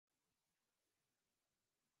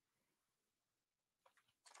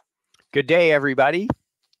Good day, everybody.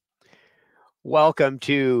 Welcome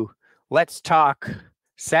to Let's Talk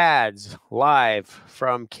SADS live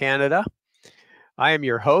from Canada. I am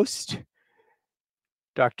your host,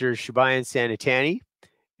 Dr. Shabayan Sanatani,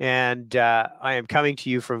 and I am coming to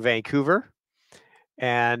you from Vancouver,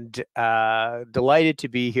 and delighted to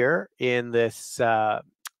be here in this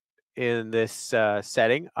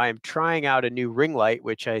setting. I am trying out a new ring light,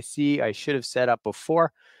 which I see I should have set up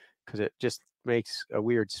before because it just makes a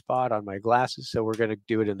weird spot on my glasses. So we're going to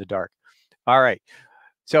do it in the dark. All right.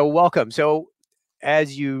 So welcome. So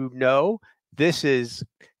as you know, this is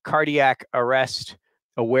Cardiac Arrest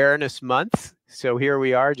Awareness Month. So here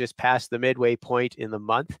we are just past the midway point in the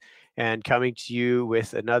month and coming to you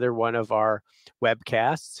with another one of our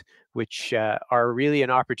webcasts, which are really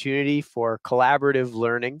an opportunity for collaborative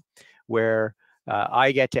learning where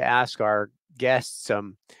I get to ask our guests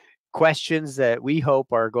some questions that we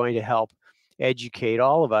hope are going to help educate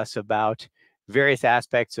all of us about various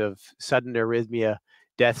aspects of sudden arrhythmia,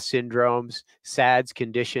 death syndromes, SADS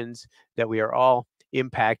conditions that we are all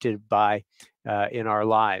impacted by in our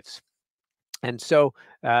lives. And so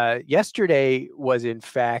yesterday was in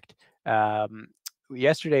fact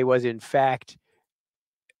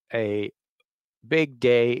a big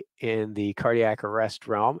day in the cardiac arrest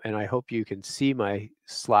realm, and I hope you can see my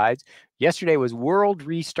slides. Yesterday was World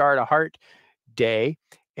Restart a Heart Day,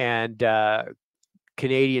 and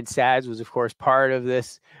Canadian SADS was, of course, part of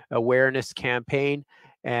this awareness campaign.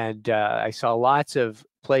 And I saw lots of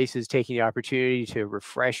places taking the opportunity to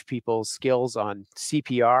refresh people's skills on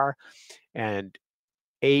CPR and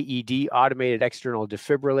AED, automated external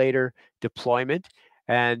defibrillator deployment.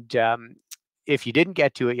 And if you didn't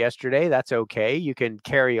get to it yesterday, that's okay. You can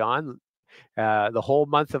carry on. The whole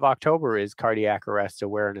month of October is Cardiac Arrest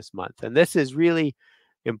Awareness Month. And this is really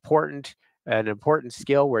important, an important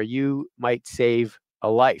skill where you might save a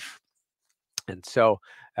life. And so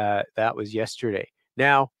that was yesterday.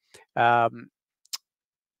 Now, a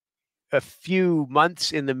few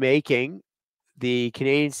months in the making, the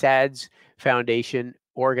Canadian SADS Foundation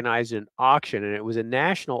organized an auction, and it was a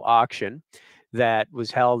national auction that was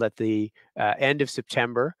held at the end of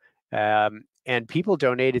September. And people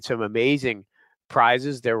donated some amazing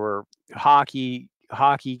prizes. There were hockey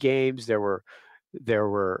games. There was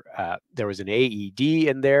an AED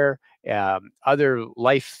in there, other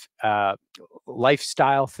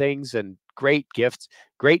lifestyle things, and great gifts,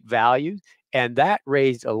 great value. And that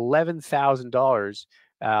raised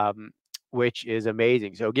 $11,000, which is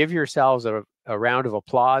amazing. So give yourselves a round of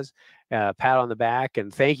applause, pat on the back,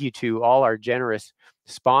 and thank you to all our generous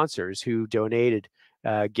sponsors who donated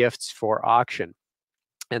gifts for auction.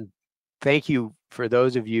 And thank you for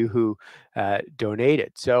those of you who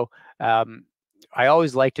donated. So I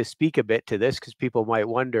always like to speak a bit to this because people might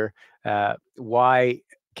wonder why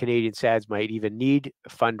Canadian SADS might even need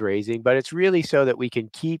fundraising, but it's really so that we can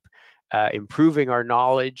keep improving our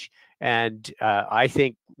knowledge. And I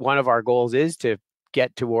think one of our goals is to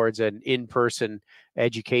get towards an in-person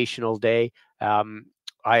educational day.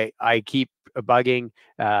 I keep bugging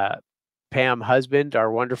Pam Husband,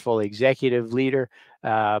 our wonderful executive leader,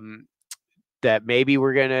 that maybe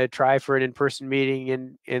we're going to try for an in-person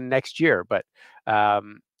meeting in next year. But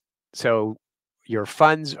so your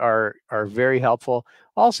funds are very helpful.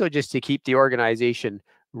 Also, just to keep the organization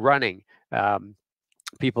running.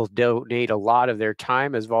 People donate a lot of their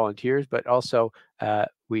time as volunteers, but also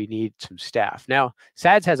we need some staff. Now,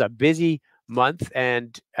 SADS has a busy month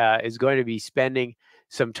and is going to be spending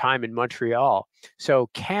some time in Montreal. So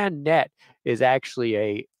CanNet is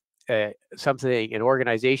actually an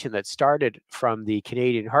organization that started from the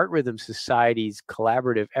Canadian Heart Rhythm Society's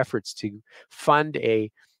collaborative efforts to fund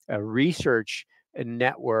a research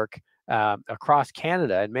network across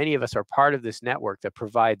Canada. And many of us are part of this network that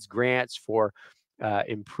provides grants for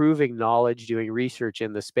improving knowledge, doing research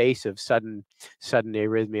in the space of sudden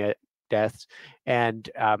arrhythmia deaths. And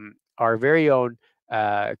our very own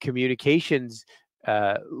communications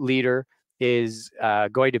leader is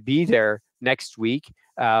going to be there next week.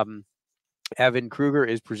 Evan Kruger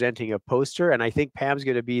is presenting a poster, and I think Pam's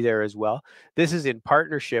going to be there as well. This is in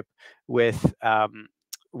partnership with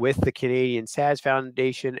the Canadian SADS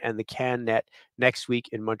Foundation and the CanNet next week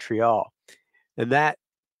in Montreal. And that,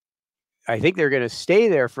 I think they're going to stay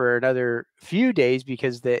there for another few days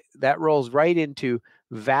because that rolls right into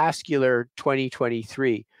Vascular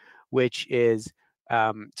 2023, which is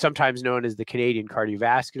sometimes known as the Canadian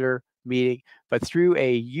Cardiovascular Meeting. But through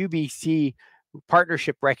a UBC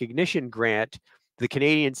Partnership Recognition Grant, the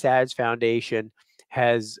Canadian SADS Foundation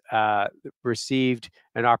has received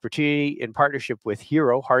an opportunity in partnership with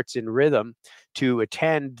Hero Hearts in Rhythm to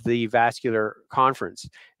attend the vascular conference,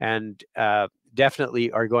 and definitely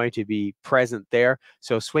are going to be present there.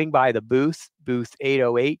 So swing by the booth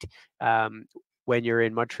 808, when you're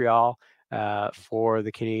in Montreal for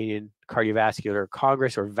the Canadian Cardiovascular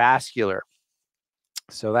Congress, or Vascular.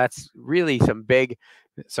 So that's really some big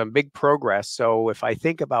progress. So if I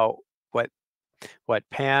think about what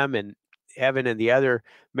Pam and Evan and the other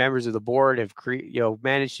members of the board have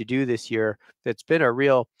managed to do this year, that's been a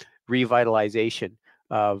real revitalization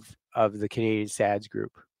of the Canadian SADS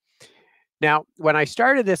group. Now, when I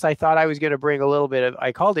started this, I thought I was going to bring a little bit of,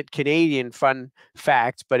 I called it Canadian fun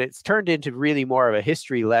facts, but it's turned into really more of a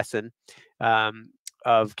history lesson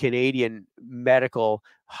of Canadian medical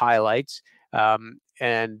highlights. And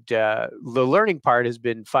the learning part has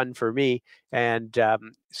been fun for me. And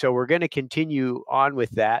so we're going to continue on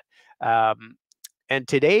with that. And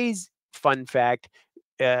today's fun fact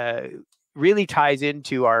really ties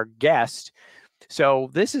into our guest. So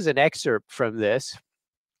this is an excerpt from this.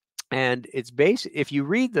 And it's based, if you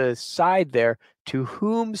read the side there, to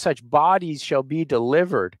whom such bodies shall be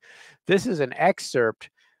delivered. This is an excerpt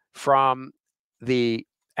from the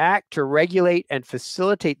Act to Regulate and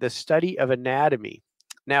Facilitate the Study of Anatomy.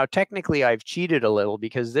 Now, technically, I've cheated a little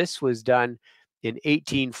because this was done in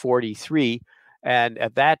 1843. And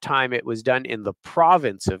at that time, it was done in the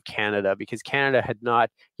province of Canada because Canada had not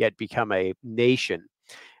yet become a nation.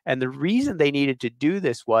 And the reason they needed to do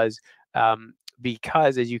this was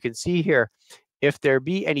because, as you can see here, if there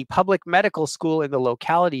be any public medical school in the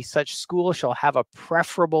locality, such school shall have a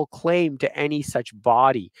preferable claim to any such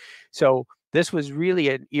body. So this was really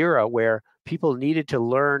an era where people needed to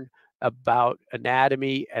learn about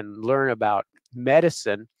anatomy and learn about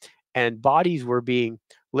medicine, and bodies were being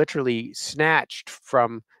literally snatched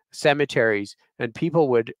from cemeteries, and people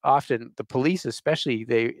would often, the police especially,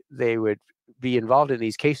 they would be involved in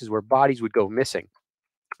these cases where bodies would go missing.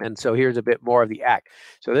 And so here's a bit more of the act.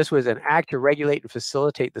 So this was an act to regulate and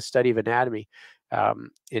facilitate the study of anatomy in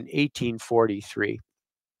 1843.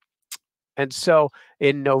 And so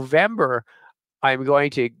in November, I'm going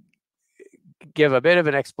to give a bit of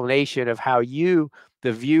an explanation of how you,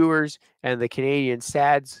 the viewers, and the Canadian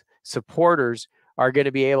SADS supporters are going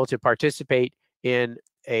to be able to participate in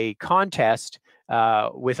a contest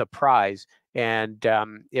with a prize. And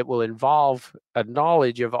it will involve a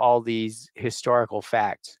knowledge of all these historical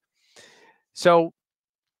facts. So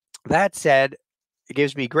that said, it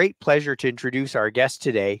gives me great pleasure to introduce our guest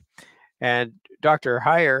today. And Dr.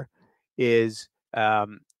 Huyer is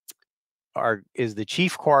the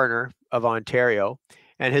Chief Coroner of Ontario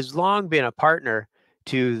and has long been a partner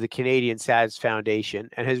to the Canadian SADS Foundation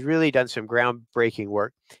and has really done some groundbreaking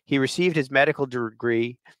work. He received his medical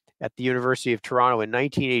degree at the University of Toronto in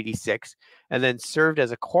 1986 and then served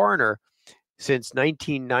as a coroner since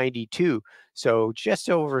 1992, so just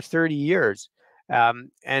over 30 years,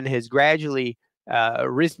 and has gradually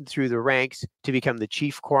risen through the ranks to become the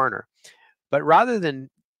chief coroner. But rather than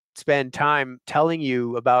spend time telling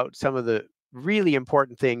you about some of the really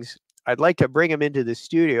important things, I'd like to bring him into the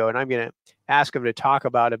studio, and I'm going to ask him to talk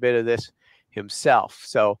about a bit of this himself.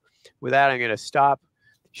 So with that, I'm going to stop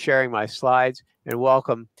sharing my slides and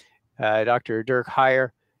welcome Dr. Dirk Huyer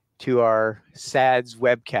to our SADS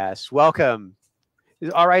webcast. Welcome. Is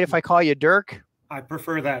it all right if I call you Dirk? I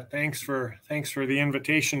prefer that. Thanks for the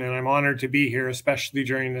invitation, and I'm honored to be here, especially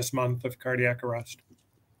during this month of cardiac arrest.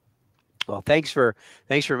 Well, thanks for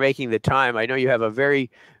making the time. I know you have a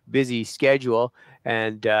very busy schedule,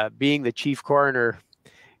 and being the chief coroner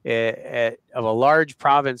of a large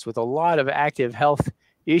province with a lot of active health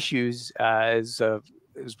issues is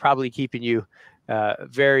probably keeping you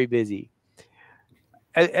very busy.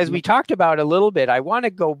 As we talked about a little bit, I want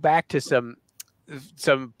to go back to some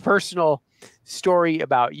personal story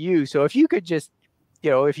about you. So if you could just,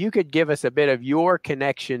 if you could give us a bit of your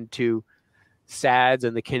connection to SADS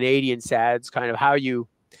and the Canadian SADS, kind of how you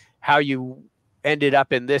ended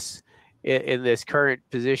up in this current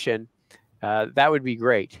position, that would be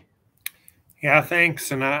great. Yeah,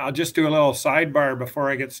 thanks. And I'll just do a little sidebar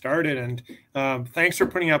before I get started. And thanks for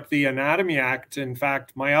putting up the Anatomy Act. In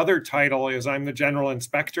fact, my other title is I'm the General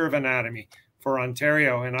Inspector of Anatomy for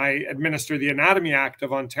Ontario, and I administer the Anatomy Act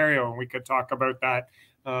of Ontario. And we could talk about that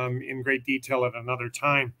in great detail at another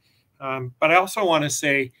time. But I also want to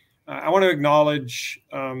say, I want to acknowledge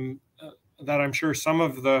that I'm sure some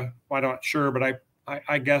of the, well, I'm not sure, but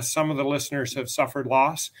I guess some of the listeners have suffered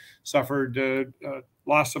loss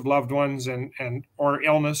of loved ones and or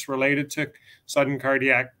illness related to sudden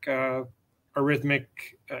cardiac arrhythmic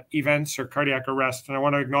events or cardiac arrest. And I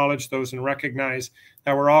want to acknowledge those and recognize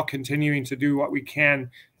that we're all continuing to do what we can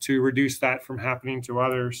to reduce that from happening to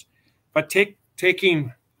others. But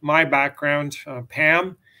taking my background,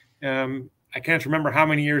 Pam, I can't remember how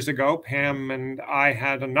many years ago, Pam and I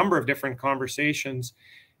had a number of different conversations.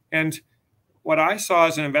 And what I saw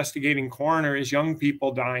as an investigating coroner is young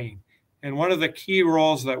people dying. And one of the key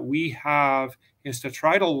roles that we have is to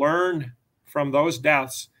try to learn from those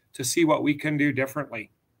deaths to see what we can do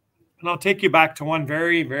differently. And I'll take you back to one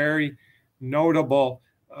very, very notable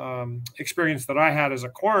experience that I had as a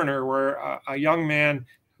coroner, where a young man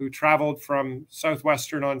who traveled from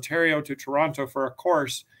southwestern Ontario to Toronto for a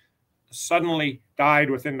course suddenly died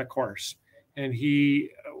within the course. And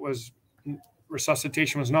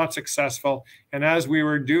resuscitation was not successful. And as we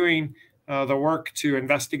were doing the work to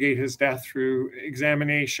investigate his death through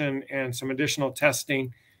examination and some additional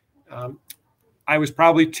testing, I was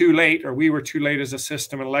probably too late, or we were too late as a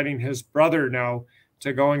system in letting his brother know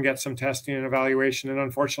to go and get some testing and evaluation. And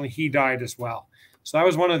unfortunately, he died as well. So that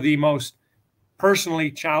was one of the most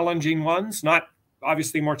personally challenging ones, not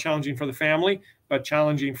obviously more challenging for the family, but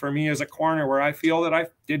challenging for me as a coroner, where I feel that I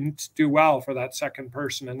didn't do well for that second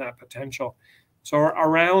person and that potential. So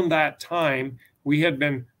around that time, we had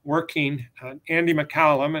been working, Andy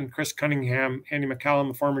McCallum and Chris Cunningham, Andy McCallum,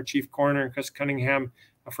 a former chief coroner, and Chris Cunningham,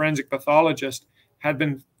 a forensic pathologist, had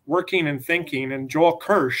been working and thinking, and Joel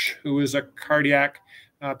Kirsch, who is a pediatric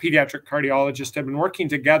cardiologist, had been working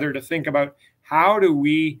together to think about how do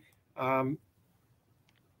we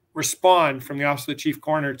respond from the Office of the Chief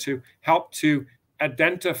Coroner to help to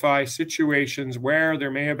identify situations where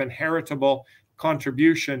there may have been heritable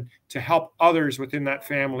contribution to help others within that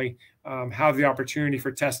family have the opportunity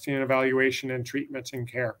for testing and evaluation and treatment and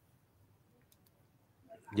care.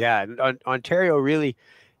 Yeah, Ontario really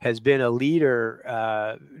has been a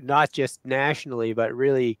leader, not just nationally, but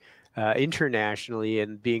really internationally,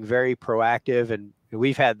 in being very proactive. And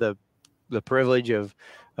we've had the privilege of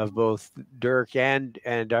both Dirk and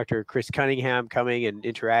Dr. Chris Cunningham coming and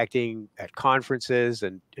interacting at conferences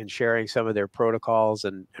and sharing some of their protocols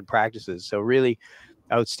and practices. So really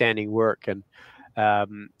outstanding work.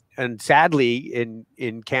 And sadly,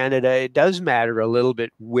 in Canada, it does matter a little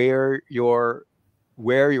bit where your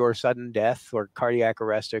sudden death or cardiac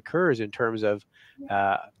arrest occurs in terms of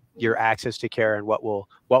your access to care and what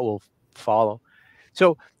will follow.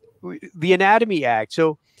 So the Anatomy Act.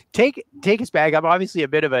 So take us back. I'm obviously a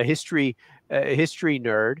bit of a history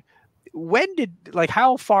nerd.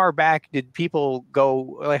 How far back did people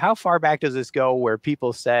go? Like, how far back does this go where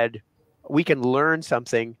people said we can learn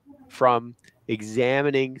something from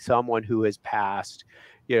examining someone who has passed?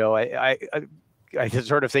 You know, I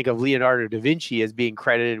sort of think of Leonardo da Vinci as being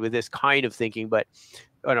credited with this kind of thinking, but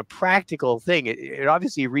on a practical thing, it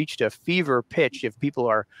obviously reached a fever pitch if people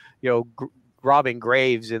are, robbing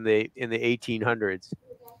graves in the 1800s.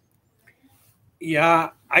 Yeah,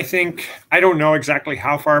 I don't know exactly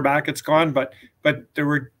how far back it's gone, but there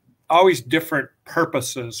were always different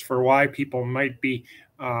purposes for why people might be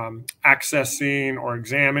accessing or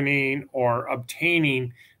examining or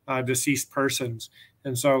obtaining deceased persons.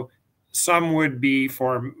 And so some would be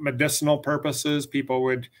for medicinal purposes. People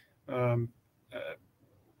would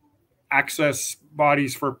access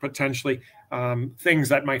bodies for potentially things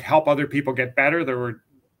that might help other people get better.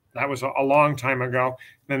 That was a long time ago.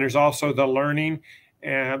 Then there's also the learning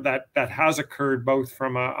that has occurred both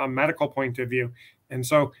from a medical point of view. And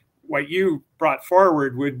so what you brought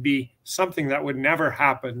forward would be something that would never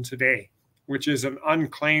happen today, which is an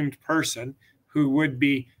unclaimed person who would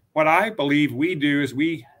be, what I believe we do is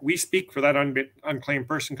we speak for that unclaimed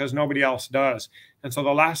person because nobody else does. And so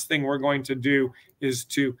the last thing we're going to do is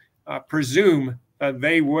to presume that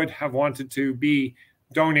they would have wanted to be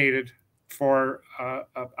donated for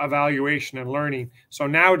evaluation and learning. So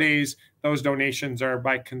nowadays, those donations are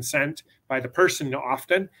by consent by the person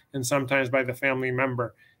often, and sometimes by the family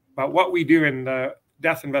member. But what we do in the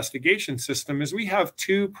death investigation system is we have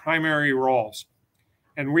two primary roles.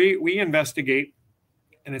 And we investigate,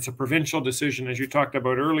 and it's a provincial decision, as you talked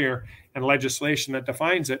about earlier, and legislation that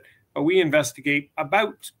defines it, but we investigate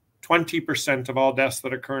about 20% of all deaths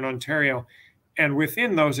that occur in Ontario. And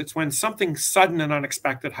within those, it's when something sudden and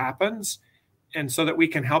unexpected happens. And so that we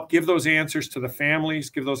can help give those answers to the families,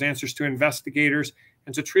 give those answers to investigators,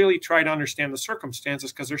 and to truly try to understand the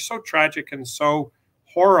circumstances because they're so tragic and so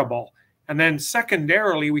horrible. And then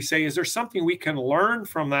secondarily, we say, is there something we can learn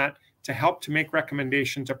from that to help to make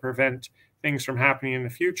recommendations to prevent things from happening in the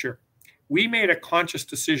future? We made a conscious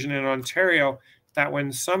decision in Ontario that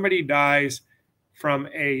when somebody dies from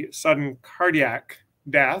a sudden cardiac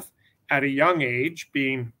death at a young age,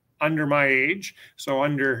 being under my age, so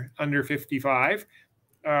under 55,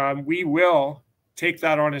 we will take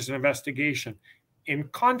that on as an investigation. In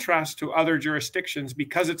contrast to other jurisdictions,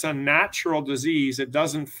 because it's a natural disease, it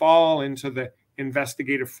doesn't fall into the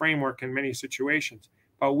investigative framework in many situations.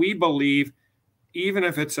 But we believe, even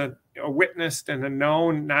if it's a witnessed and a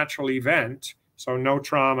known natural event, so no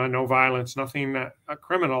trauma, no violence, nothing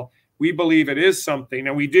criminal, we believe it is something,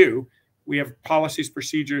 and we do. We have policies,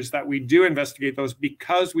 procedures that we do investigate those,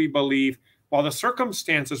 because we believe, while the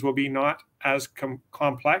circumstances will be not as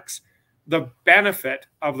complex, the benefit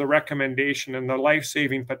of the recommendation and the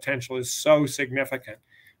life-saving potential is so significant.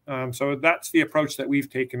 So that's the approach that we've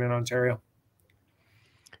taken in Ontario.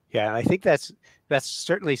 Yeah, I think that's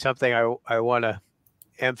certainly something I want to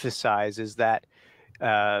emphasize, is that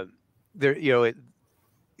there, you know,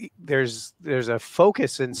 there's a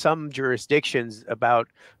focus in some jurisdictions about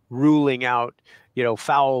ruling out, you know,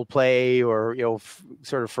 foul play or, you know,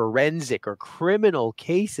 sort of forensic or criminal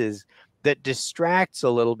cases that distracts a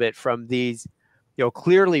little bit from these, you know,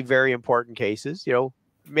 clearly very important cases, you know,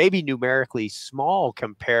 maybe numerically small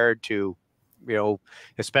compared to, you know,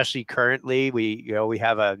 especially currently we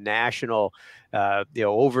have a national, you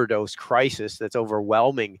know, overdose crisis that's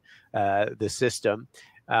overwhelming the system.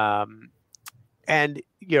 And,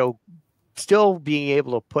 you know, still being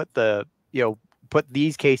able to put put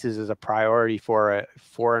these cases as a priority for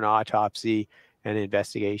an autopsy and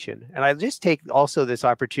investigation. And I just take also this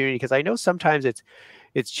opportunity, because I know sometimes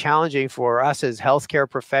it's challenging for us as healthcare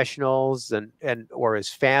professionals and or as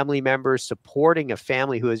family members supporting a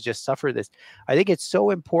family who has just suffered this. I think it's so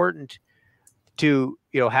important to,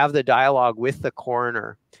 you know, have the dialogue with the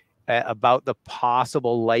coroner about the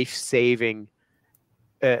possible life-saving,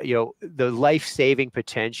 you know, the life-saving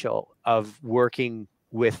potential of working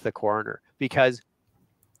with the coroner, because,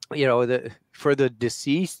 you know, for the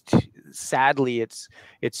deceased, sadly, it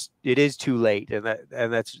is too late, and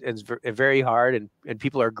that's very hard, and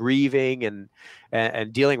people are grieving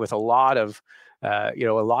and dealing with a lot of, you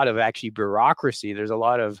know, a lot of actually bureaucracy. There's a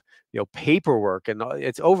lot of, you know, paperwork, and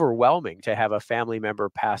it's overwhelming to have a family member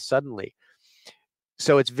pass suddenly.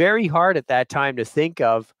 So it's very hard at that time to think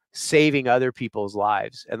of saving other people's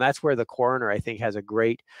lives. And that's where the coroner, I think, has a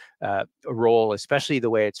great role, especially the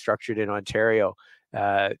way it's structured in Ontario,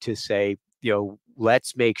 to say, you know,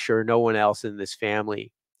 let's make sure no one else in this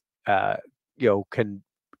family, you know,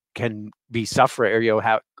 can be suffering or, you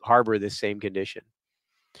know, harbor this same condition.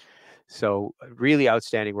 So really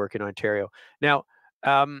outstanding work in Ontario. Now,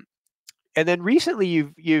 and then recently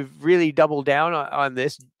you've really doubled down on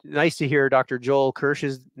this. Nice to hear Dr. Joel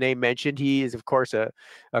Kirsch's name mentioned. He is, of course, a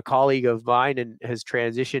colleague of mine and has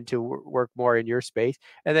transitioned to work more in your space.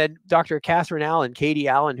 And then Dr. Catherine Allen, Katie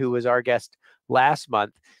Allen, who was our guest last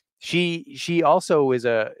month, she also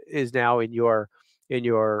is now in your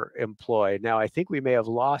employ. Now, I think we may have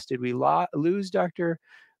lost. Did we lose Dr.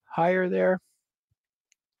 Huyer there?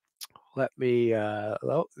 Let me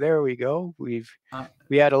oh, there we go. We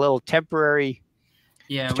had a little temporary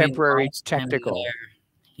technical.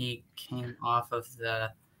 He came off of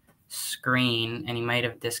the screen and he might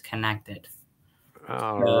have disconnected.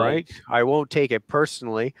 All right. I won't take it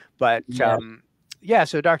personally, but yeah,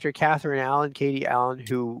 so Dr. Catherine Allen, Katie Allen,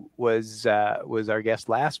 who was our guest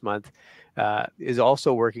last month, is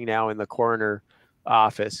also working now in the coroner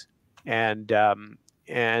office and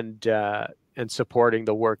supporting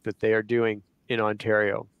the work that they are doing in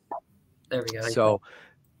Ontario. There we go. So,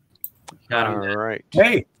 all right.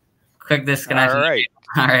 Hey, quick disconnection.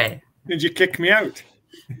 All right. Did you kick me out?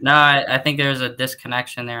 No, I think there's a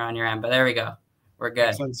disconnection there on your end, but there we go. We're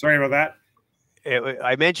good. So I'm sorry about that.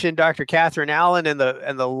 I mentioned Dr. Catherine Allen and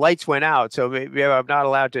the lights went out, so maybe I'm not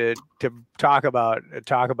allowed to talk about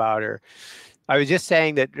her. I was just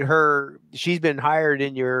saying that she's been hired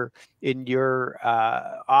in your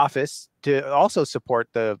office to also support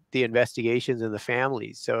the investigations and the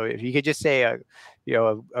families. So if you could just say a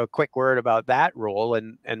quick word about that role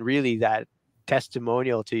and really that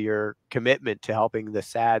testimonial to your commitment to helping the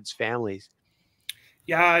SADS families.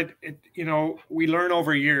 Yeah, you know, we learn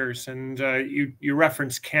over years, and you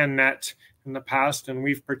referenced CanNet in the past, and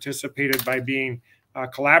we've participated by being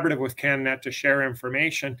collaborative with CanNet to share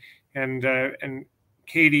information. And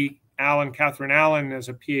Catherine Allen is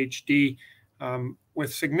a PhD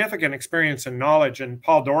with significant experience and knowledge, and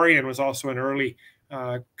Paul Dorian was also an early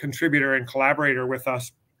contributor and collaborator with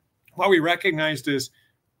us. What we recognized is,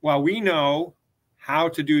 while we know how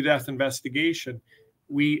to do death investigation,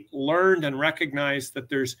 we learned and recognized that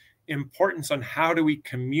there's importance on how do we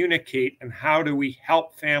communicate and how do we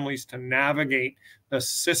help families to navigate the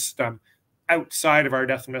system outside of our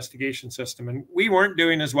death investigation system. And we weren't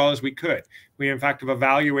doing as well as we could. We, in fact, have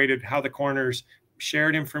evaluated how the coroners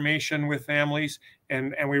shared information with families,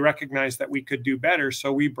 and we recognized that we could do better.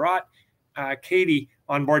 So we brought Katie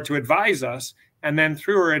on board to advise us. And then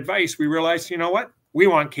through her advice, we realized, you know what? We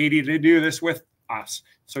want Katie to do this with us.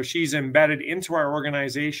 So she's embedded into our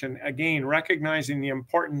organization, again, recognizing the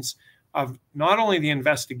importance of not only the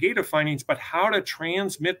investigative findings, but how to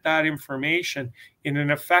transmit that information in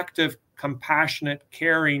an effective, compassionate,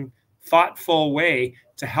 caring, thoughtful way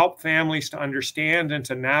to help families to understand and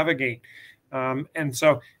to navigate. And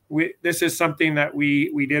so this is something that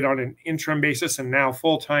we did on an interim basis, and now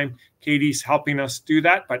full-time. Katie's helping us do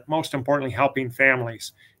that, but most importantly, helping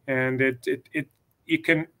families. And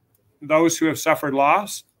those who have suffered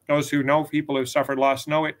loss, those who know people who have suffered loss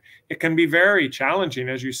know it can be very challenging,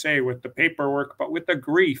 as you say, with the paperwork, but with the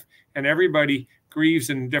grief, and everybody grieves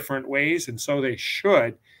in different ways, and so they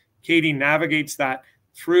should. Katie navigates that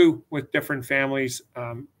through with different families,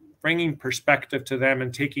 bringing perspective to them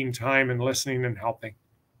and taking time and listening and helping.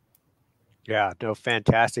 Yeah, no,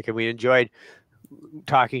 fantastic. And we enjoyed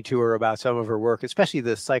talking to her about some of her work, especially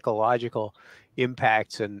the psychological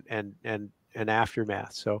impacts and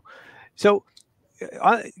aftermath. So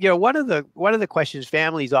one of the questions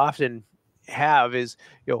families often have is,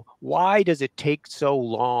 why does it take so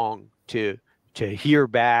long to hear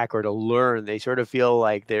back or to learn? They sort of feel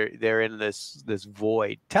like they're in this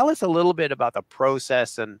void. Tell us a little bit about the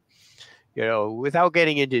process, and without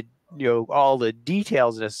getting into all the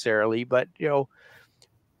details necessarily, but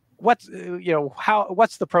what's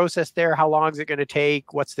the process there? How long is it going to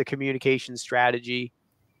take? What's the communication strategy?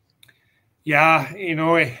 Yeah,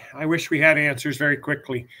 I wish we had answers very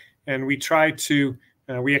quickly, and we try to.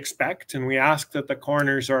 We expect and we ask that the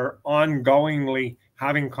coroners are ongoingly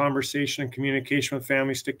having conversation and communication with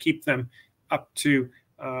families to keep them up to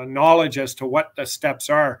knowledge as to what the steps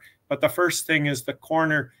are. But the first thing is the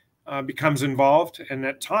coroner becomes involved, and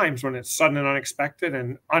at times when it's sudden and unexpected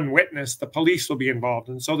and unwitnessed, the police will be involved.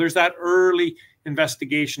 And so there's that early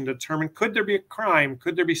investigation to determine, could there be a crime?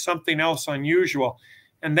 Could there be something else unusual?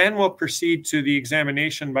 And then we'll proceed to the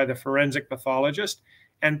examination by the forensic pathologist.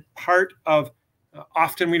 And part of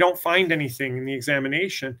often we don't find anything in the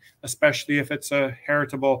examination, especially if it's a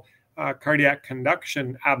heritable cardiac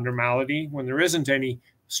conduction abnormality. When there isn't any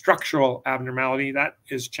structural abnormality, that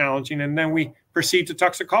is challenging. And then we proceed to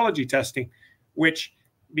toxicology testing, which,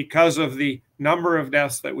 because of the number of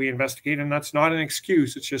deaths that we investigate, and that's not an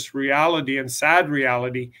excuse, it's just reality and sad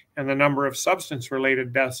reality, and the number of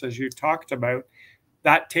substance-related deaths, as you talked about,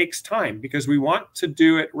 that takes time because we want to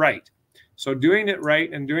do it right. So doing it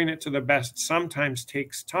right and doing it to the best sometimes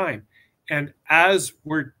takes time. And as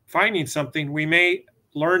we're finding something, we may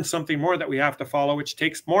learn something more that we have to follow, which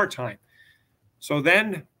takes more time. So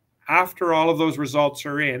then after all of those results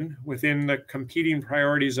are in, within the competing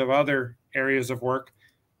priorities of other areas of work,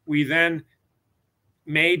 we then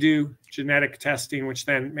may do genetic testing, which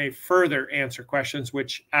then may further answer questions,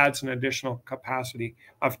 which adds an additional capacity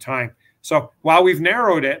of time. So while we've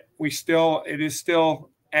narrowed it, it is still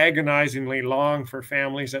agonizingly long for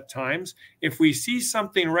families at times. If we see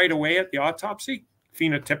something right away at the autopsy,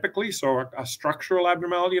 phenotypically, so a structural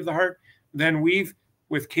abnormality of the heart, then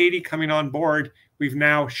with Katie coming on board, we've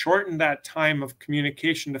now shortened that time of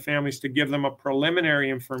communication to families to give them a preliminary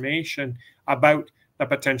information about the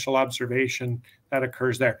potential observation that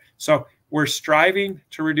occurs there. So we're striving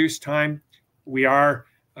to reduce time. We are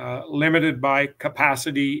limited by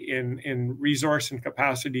capacity in resource and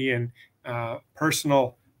capacity in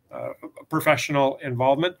professional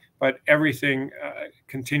involvement, but everything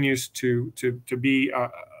continues to be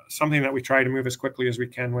something that we try to move as quickly as we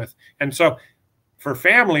can with. And so for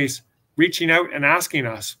families, reaching out and asking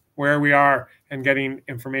us where we are and getting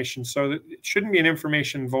information, so that it shouldn't be an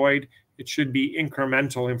information void, it should be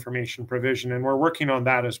incremental information provision, and we're working on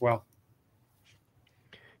that as well.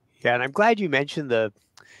 Yeah, and I'm glad you mentioned that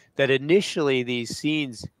initially these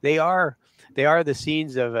scenes, they are the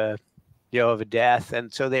scenes of a death,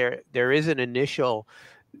 and so there is an initial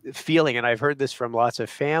feeling, and I've heard this from lots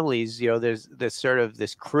of families. There's this sort of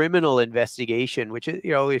this criminal investigation, which is,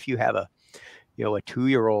 if you have a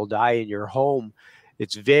 2-year-old die in your home,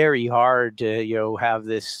 it's very hard to have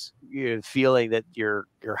this feeling that your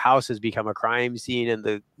house has become a crime scene, and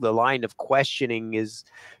the line of questioning is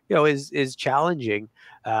challenging.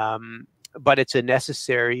 But it's a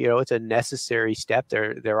necessary step.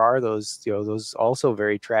 There are those also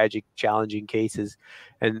very tragic, challenging cases,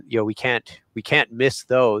 and we can't miss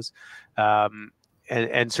those.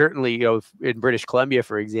 and certainly, in British Columbia,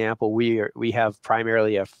 for example, we have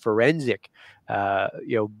primarily a forensic,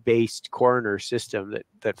 based coroner system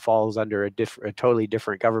that falls under a totally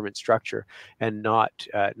different government structure, and not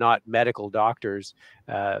medical doctors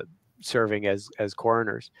serving as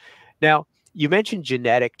coroners. Now, you mentioned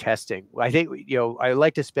genetic testing. I think I'd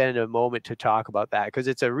like to spend a moment to talk about that, because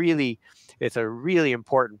it's a really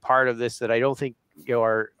important part of this that I don't think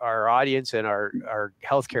our audience and our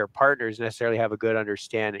healthcare partners necessarily have a good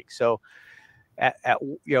understanding. So,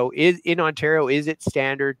 in Ontario, is it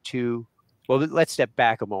standard to? Well, let's step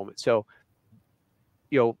back a moment. So,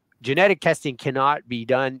 genetic testing cannot be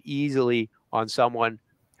done easily on someone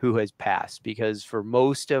who has passed, because for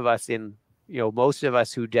most of us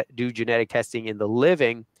who do genetic testing in the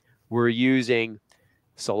living, we're using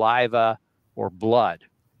saliva or blood.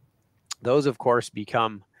 Those, of course,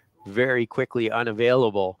 become very quickly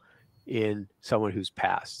unavailable in someone who's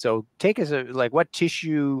passed. So take us, what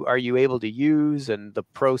tissue are you able to use, and the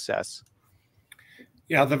process?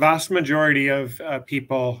 Yeah, the vast majority of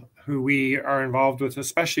people who we are involved with,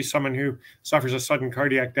 especially someone who suffers a sudden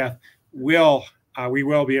cardiac death, we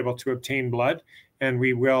will be able to obtain blood, and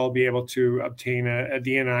we will be able to obtain a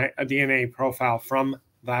DNA profile from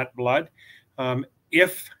that blood.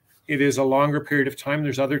 If it is a longer period of time,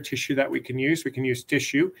 there's other tissue that we can use. We can use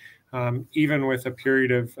tissue, even with a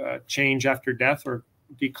period of change after death or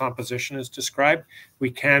decomposition as described.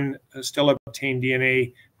 We can still obtain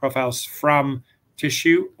DNA profiles from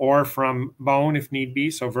tissue or from bone if need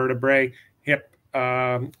be. So vertebrae, hip,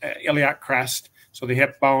 iliac crest, so the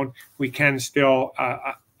hip bone, we can still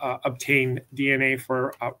obtain DNA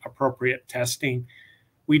for appropriate testing.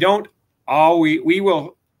 We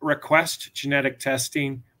will request genetic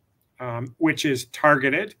testing, which is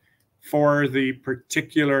targeted for the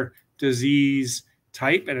particular disease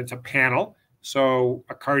type, and it's a panel. So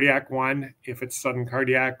a cardiac one, if it's sudden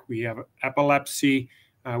cardiac, we have epilepsy,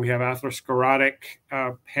 we have atherosclerotic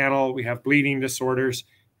panel, we have bleeding disorders,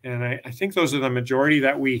 and I think those are the majority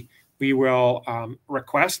that we will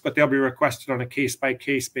request, but they'll be requested on a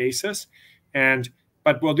case-by-case basis.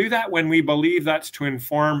 But we'll do that when we believe that's to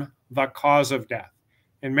inform the cause of death.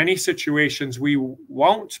 In many situations, we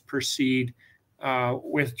won't proceed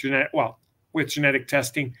with genetic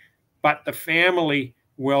testing, but the family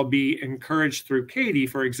will be encouraged through Katie,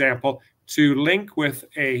 for example, to link with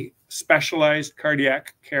a specialized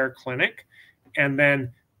cardiac care clinic, and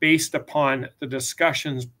then based upon the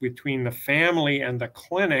discussions between the family and the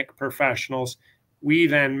clinic professionals, we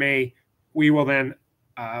will then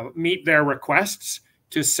meet their requests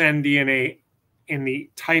to send DNA in the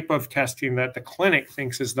type of testing that the clinic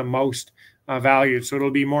thinks is the most valued. So it'll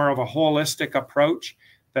be more of a holistic approach,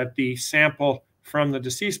 that the sample from the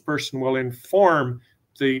deceased person will inform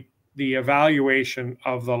the evaluation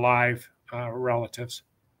of the live relatives.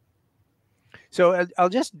 So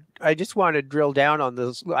I just want to drill down on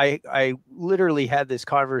this. I literally had this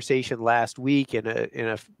conversation last week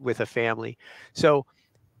with a family. So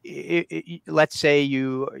let's say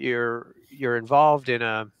you're involved in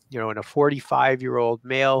a 45-year-old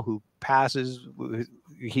male who passes.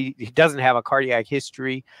 He doesn't have a cardiac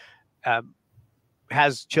history,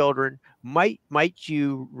 has children. Might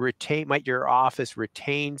your office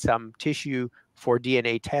retain some tissue for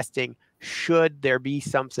DNA testing should there be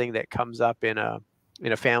something that comes up in a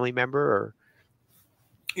family member? Or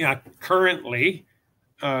yeah, currently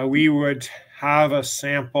we would have a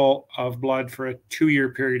sample of blood for a 2-year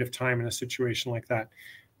period of time in a situation like that.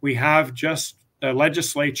 We have the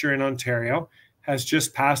legislature in Ontario has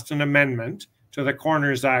just passed an amendment to the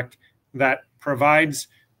Coroners Act that provides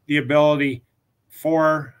the ability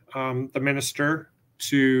for the minister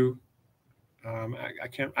to I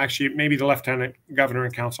can't actually, maybe the Lieutenant Governor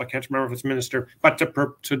and Council, I can't remember if it's minister, but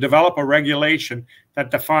to develop a regulation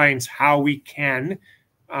that defines how we can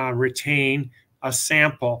retain a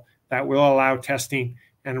sample that will allow testing,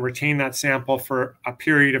 and retain that sample for a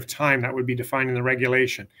period of time that would be defined in the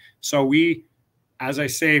regulation. So we, as I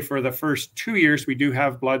say, for the first 2 years, we do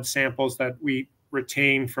have blood samples that we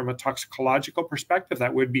retain from a toxicological perspective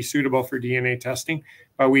that would be suitable for DNA testing,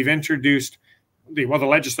 but we've introduced the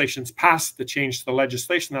legislation's passed the change to the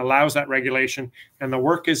legislation that allows that regulation, and the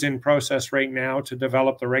work is in process right now to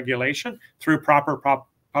develop the regulation through proper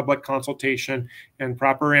public consultation and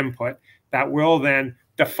proper input that will then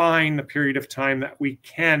define the period of time that we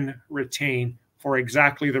can retain for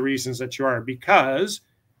exactly the reasons that you are, because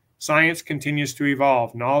science continues to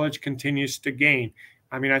evolve, knowledge continues to gain.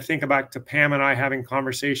 I mean, I think back to Pam and I having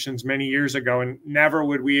conversations many years ago, and never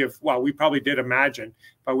would we have, well, we probably did imagine,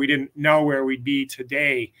 but we didn't know where we'd be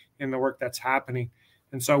today in the work that's happening.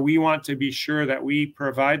 And so we want to be sure that we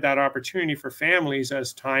provide that opportunity for families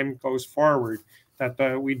as time goes forward,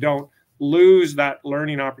 that we don't lose that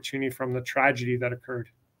learning opportunity from the tragedy that occurred.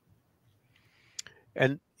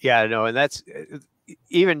 And yeah, no, and that's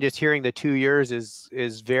even just hearing the 2 years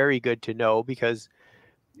is very good to know, because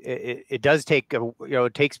it does take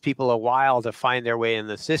it takes people a while to find their way in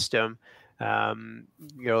the system.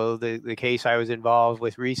 The case I was involved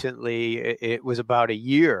with recently, it was about a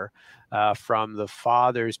year from the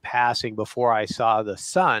father's passing before I saw the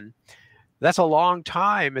son. That's a long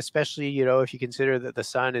time, especially, if you consider that the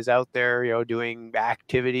son is out there, doing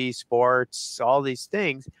activities, sports, all these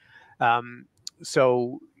things.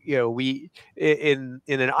 So, we, in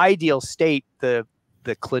an ideal state, the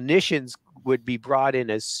clinicians would be brought in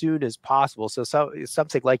as soon as possible. So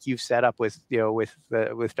something like you've set up with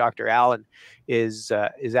Dr. Allen is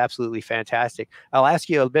absolutely fantastic. I'll ask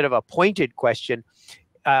you a bit of a pointed question,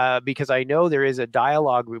 because I know there is a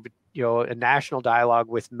dialogue, a national dialogue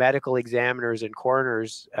with medical examiners and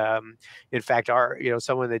coroners. In fact,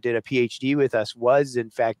 someone that did a PhD with us was, in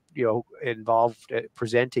fact, involved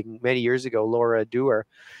presenting many years ago, Laura Dewar.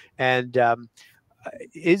 And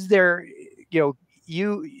is there,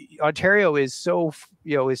 Ontario is so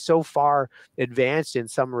far advanced in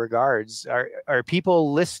some regards. Are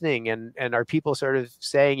people listening, and are people sort of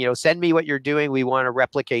saying, send me what you're doing, we want to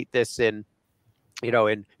replicate this in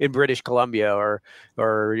British Columbia or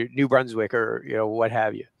New Brunswick, or what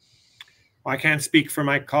have you? Well, I can't speak for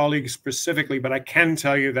my colleagues specifically, but I can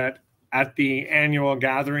tell you that at the annual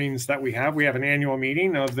gatherings that we have an annual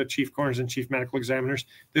meeting of the chief coroners and chief medical examiners.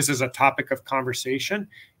 This is a topic of conversation,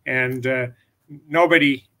 and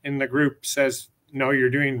nobody in the group says, no, you're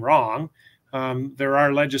doing wrong. There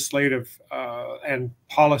are legislative and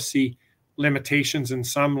policy limitations in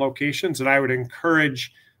some locations, and I would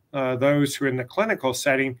encourage those who are in the clinical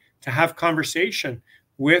setting to have conversation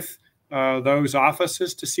with those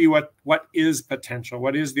offices to see what is potential,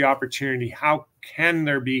 what is the opportunity, how can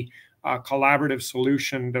there be a collaborative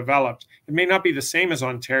solution developed. It may not be the same as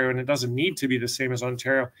Ontario, and it doesn't need to be the same as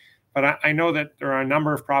Ontario, but I know that there are a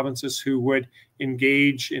number of provinces who would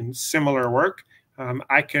engage in similar work.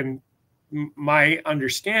 My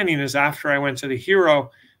understanding is, after I went to the HERO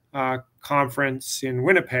conference in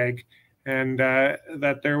Winnipeg, and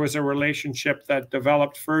that there was a relationship that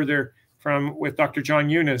developed further with Dr. John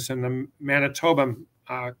Eunice and the Manitoba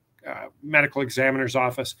Medical Examiner's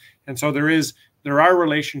Office. And so there are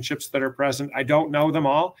relationships that are present. I don't know them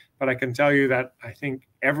all, but I can tell you that I think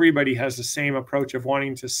everybody has the same approach of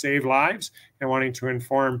wanting to save lives and wanting to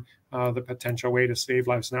inform the potential way to save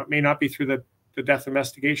lives. Now, it may not be through the death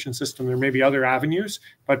investigation system. There may be other avenues,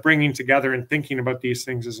 but bringing together and thinking about these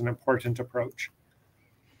things is an important approach.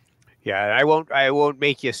 Yeah, I won't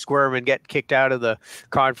make you squirm and get kicked out of the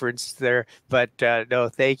conference there, but no,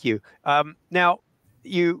 thank you. Now,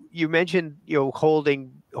 you mentioned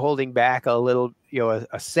holding back a little,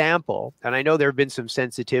 a sample, and I know there have been some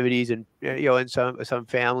sensitivities, and in some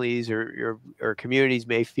families or communities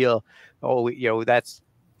may feel, that's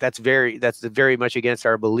very much against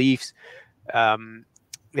our beliefs. Have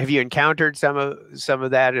you encountered some of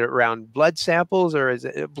that around blood samples, or is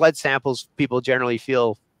it blood samples people generally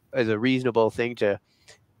feel as a reasonable thing to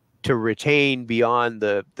retain beyond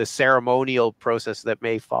the ceremonial process that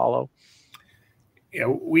may follow? Yeah,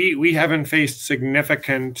 we haven't faced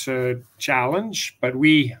significant challenge, but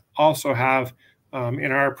we also have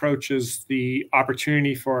in our approaches the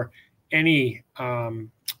opportunity for any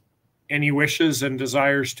wishes and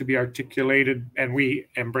desires to be articulated, and we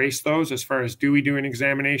embrace those as far as, do we do an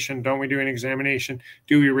examination, don't we do an examination,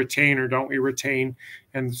 do we retain or don't we retain?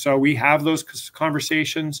 And so we have those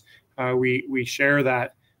conversations. We share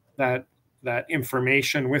that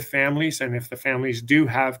information with families, and if the families do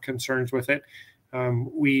have concerns with it,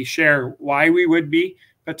 we share why we would be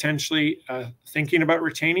potentially thinking about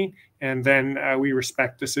retaining, and then we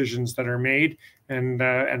respect decisions that are made and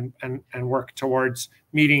work towards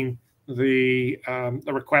meeting the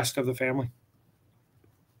request of the family.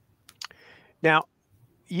 Now,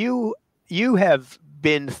 you have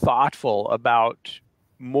been thoughtful about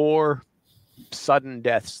more sudden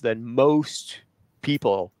deaths than most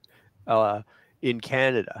people in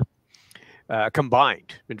Canada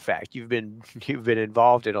combined. In fact, you've been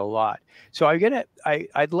involved in a lot. So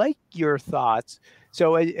I'd like your thoughts.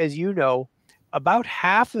 So as you know, about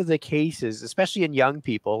half of the cases, especially in young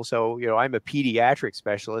people, so I'm a pediatric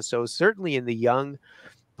specialist, so certainly in the young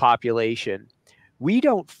population, we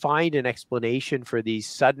don't find an explanation for these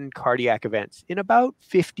sudden cardiac events in about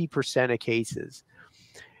 50% of cases.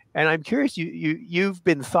 And I'm curious, you've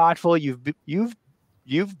been thoughtful, you've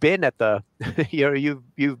been at the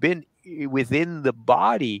you've been within the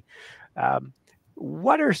body.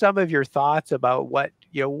 What are some of your thoughts about what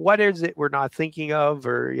is it we're not thinking of,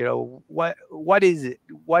 or what is it,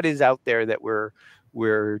 what is out there that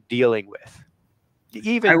we're dealing with?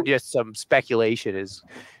 Even just some speculation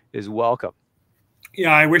is welcome.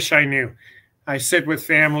 Yeah, I wish I knew. I sit with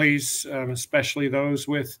families, especially those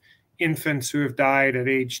with infants who have died at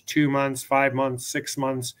age 2 months, 5 months, 6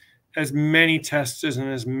 months. As many tests and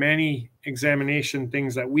as many examination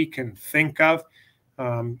things that we can think of,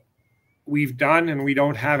 we've done, and we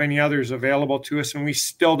don't have any others available to us, and we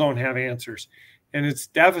still don't have answers. And it's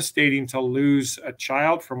devastating to lose a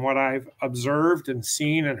child from what I've observed and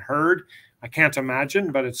seen and heard. I can't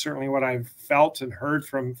imagine, but it's certainly what I've felt and heard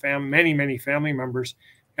from many, many family members.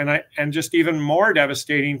 And just even more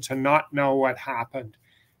devastating to not know what happened.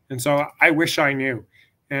 And so I wish I knew.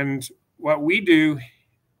 And what we do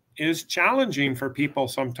is challenging for people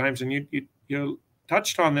sometimes. And you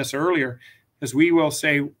touched on this earlier, as we will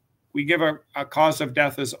say, we give a cause of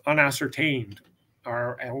death as unascertained,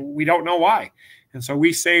 and we don't know why. And so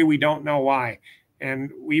we say we don't know why. And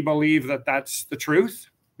we believe that that's the truth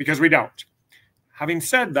because we don't. Having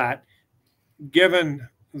said that, given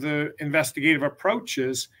the investigative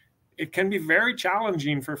approaches, it can be very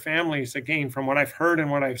challenging for families, again, from what I've heard and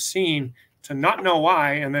what I've seen, to not know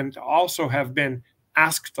why, and then to also have been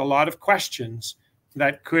asked a lot of questions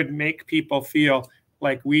that could make people feel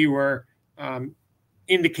like we were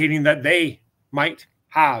indicating that they might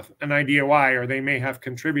have an idea why, or they may have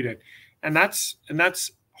contributed. And that's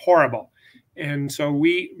horrible. And so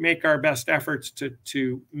we make our best efforts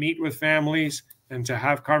to meet with families and to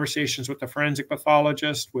have conversations with the forensic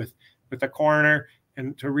pathologist, with the coroner,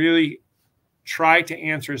 and to really try to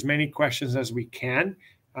answer as many questions as we can.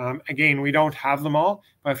 Again, we don't have them all,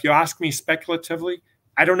 but if you ask me speculatively,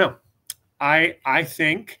 I don't know. I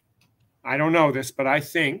think, I don't know this, but I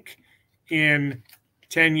think in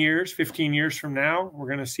 10 years, 15 years from now, we're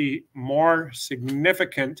going to see more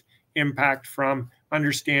significant impact from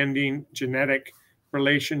understanding genetic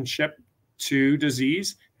relationship to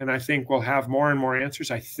disease. And I think we'll have more and more answers.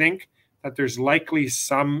 I think that there's likely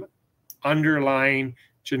some underlying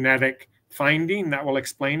genetic finding that will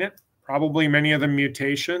explain it. Probably many of the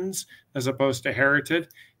mutations as opposed to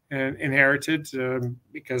inherited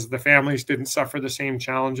because the families didn't suffer the same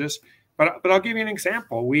challenges. But I'll give you an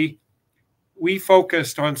example. We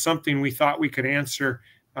focused on something we thought we could answer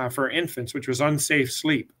for infants, which was unsafe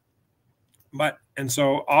sleep. And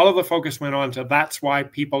so all of the focus went on to that's why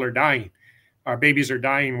people are dying. Our babies are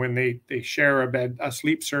dying when they share a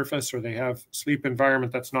sleep surface, or they have sleep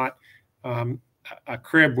environment that's not a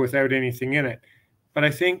crib without anything in it. But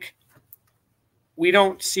I think we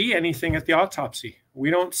don't see anything at the autopsy.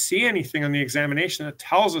 We don't see anything on the examination that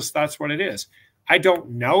tells us that's what it is. I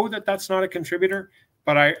don't know that that's not a contributor,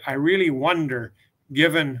 but I really wonder,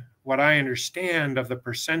 given what I understand of the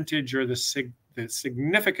percentage or the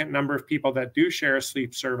significant number of people that do share a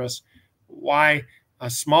sleep service, why a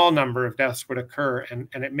small number of deaths would occur. And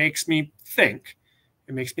it makes me think.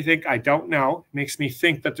 It makes me think I don't know. It makes me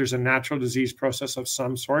think that there's a natural disease process of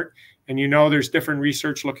some sort. And there's different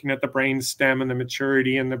research looking at the brain stem and the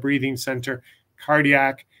maturity and the breathing center,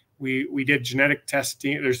 cardiac. We did genetic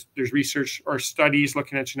testing. There's research or studies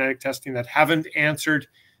looking at genetic testing that haven't answered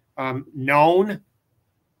known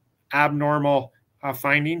abnormal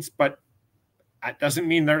findings, but that doesn't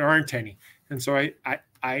mean there aren't any. And so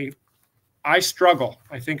I struggle.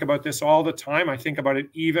 I think about this all the time. I think about it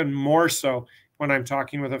even more so when I'm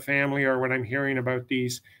talking with a family or when I'm hearing about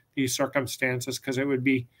these circumstances, because it would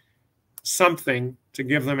be something to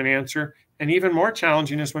give them an answer. And even more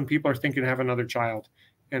challenging is when people are thinking to have another child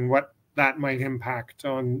and what that might impact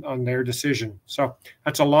on their decision. So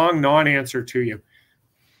that's a long non-answer to you.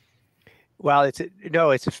 Well, it's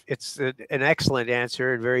an excellent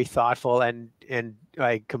answer and very thoughtful, and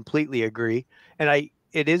I completely agree. And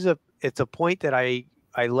it's a point that I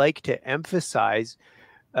like to emphasize,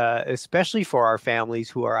 especially for our families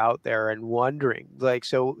who are out there and wondering. Like,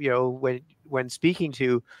 so when speaking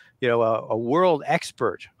to a world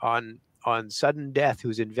expert on sudden death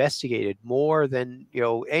who's investigated more than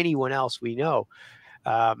anyone else we know.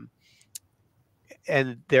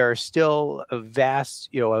 And there are still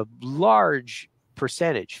a large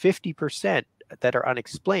percentage, 50%, that are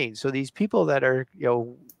unexplained. So these people that are,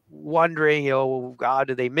 wondering, God,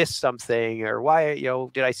 did they miss something, or why,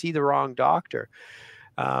 did I see the wrong doctor?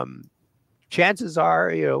 Chances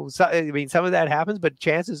are, some of that happens, but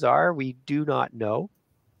chances are we do not know.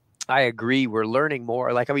 I agree. We're learning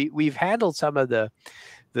more. Like we've handled some of the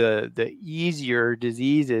easier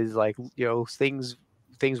diseases, like things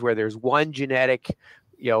where there's one genetic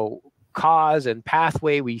cause and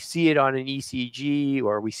pathway. We see it on an ECG,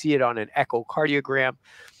 or we see it on an echocardiogram.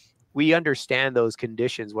 We understand those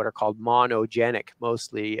conditions, what are called monogenic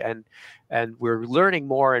mostly, and we're learning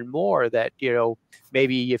more and more that, you know,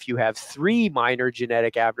 maybe if you have 3 minor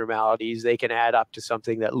genetic abnormalities, they can add up to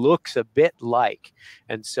something that looks a bit like.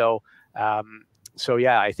 And so so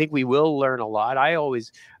yeah, I think we will learn a lot. I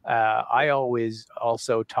always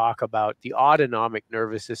also talk about the autonomic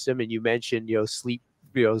nervous system, and you mentioned, you know, sleep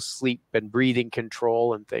and breathing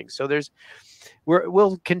control and things. So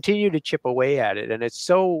we'll continue to chip away at it, and it's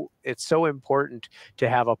so important to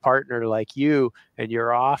have a partner like you and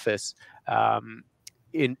your office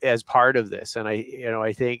as part of this. And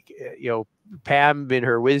I think, you know, Pam, in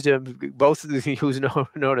her wisdom, both who's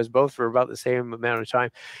known as both for about the same amount of time,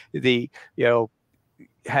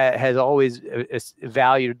 has always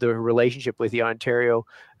valued the relationship with the Ontario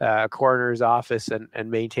Coroner's Office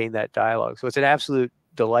and maintained that dialogue. So it's an absolute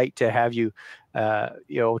delight to have you,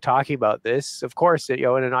 talking about this. Of course, in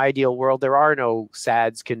an ideal world, there are no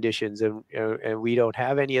SADS conditions, and we don't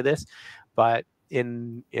have any of this. But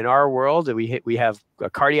in our world, we have a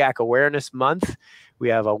Cardiac Awareness Month. We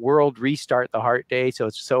have a World Restart the Heart Day. So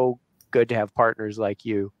it's so good to have partners like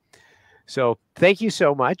you. So thank you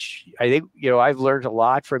so much. I think, I've learned a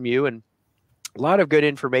lot from you, and a lot of good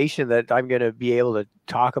information that I'm going to be able to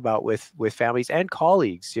talk about with families and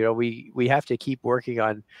colleagues. We have to keep working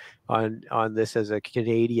on this as a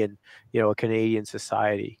Canadian, a Canadian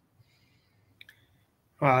society.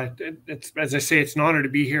 It's, as I say, it's an honor to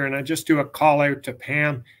be here. And I just do a call out to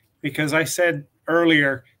Pam, because I said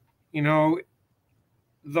earlier,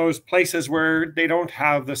 those places where they don't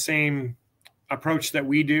have the same approach that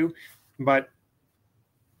we do, but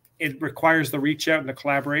it requires the reach out and the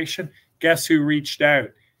collaboration. Guess who reached out?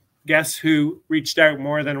 Guess who reached out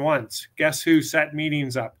more than once? Guess who set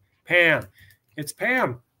meetings up? Pam. It's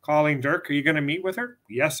Pam calling Dirk. Are you going to meet with her?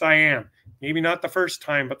 Yes, I am. Maybe not the first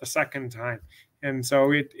time, but the second time. And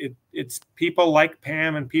so it's people like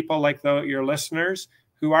Pam and people like your listeners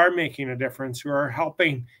who are making a difference, who are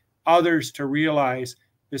helping others to realize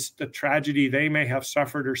the tragedy they may have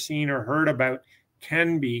suffered or seen or heard about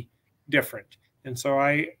can be different. And so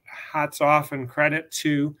hats off and credit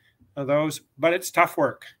to those, but it's tough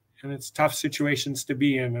work and it's tough situations to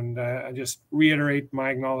be in. And I just reiterate my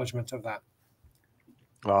acknowledgement of that.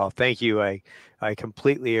 Well, thank you. I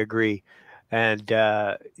completely agree. And,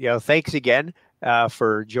 thanks again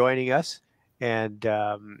for joining us. And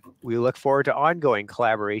we look forward to ongoing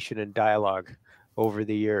collaboration and dialogue over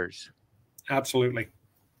the years. Absolutely.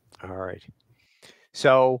 All right.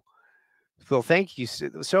 So, Phil, thank you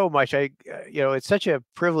so much. It's such a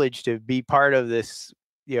privilege to be part of this,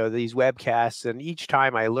 these webcasts, and each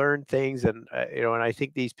time I learn things, and and I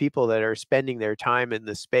think these people that are spending their time in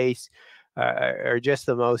the space are just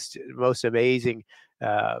the most amazing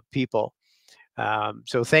people.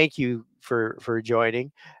 So thank you for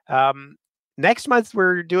joining. Next month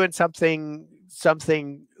we're doing something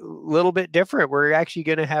a little bit different. We're actually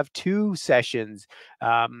going to have 2 sessions,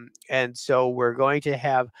 and so we're going to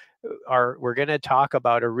have we're going to talk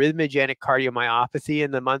about arrhythmogenic cardiomyopathy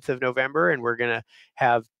in the month of November, and we're going to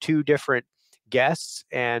have 2 different guests,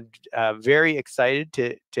 and very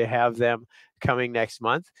excited to have them coming next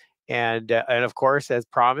month. And of course, as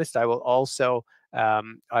promised, I will also have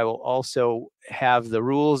the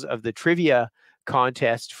rules of the trivia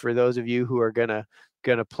contest for those of you who are gonna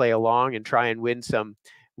play along and try and win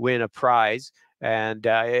a prize. And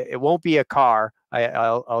it won't be a car.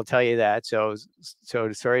 I'll tell you that. So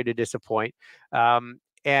sorry to disappoint.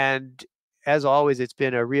 And as always, it's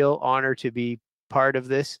been a real honor to be part of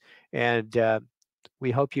this. And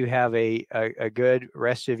we hope you have a good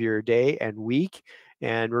rest of your day and week.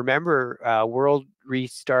 And remember, World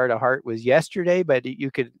Restart a Heart was yesterday, but you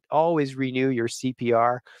could always renew your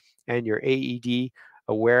CPR and your AED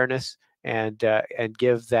awareness and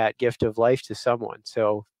give that gift of life to someone.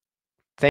 So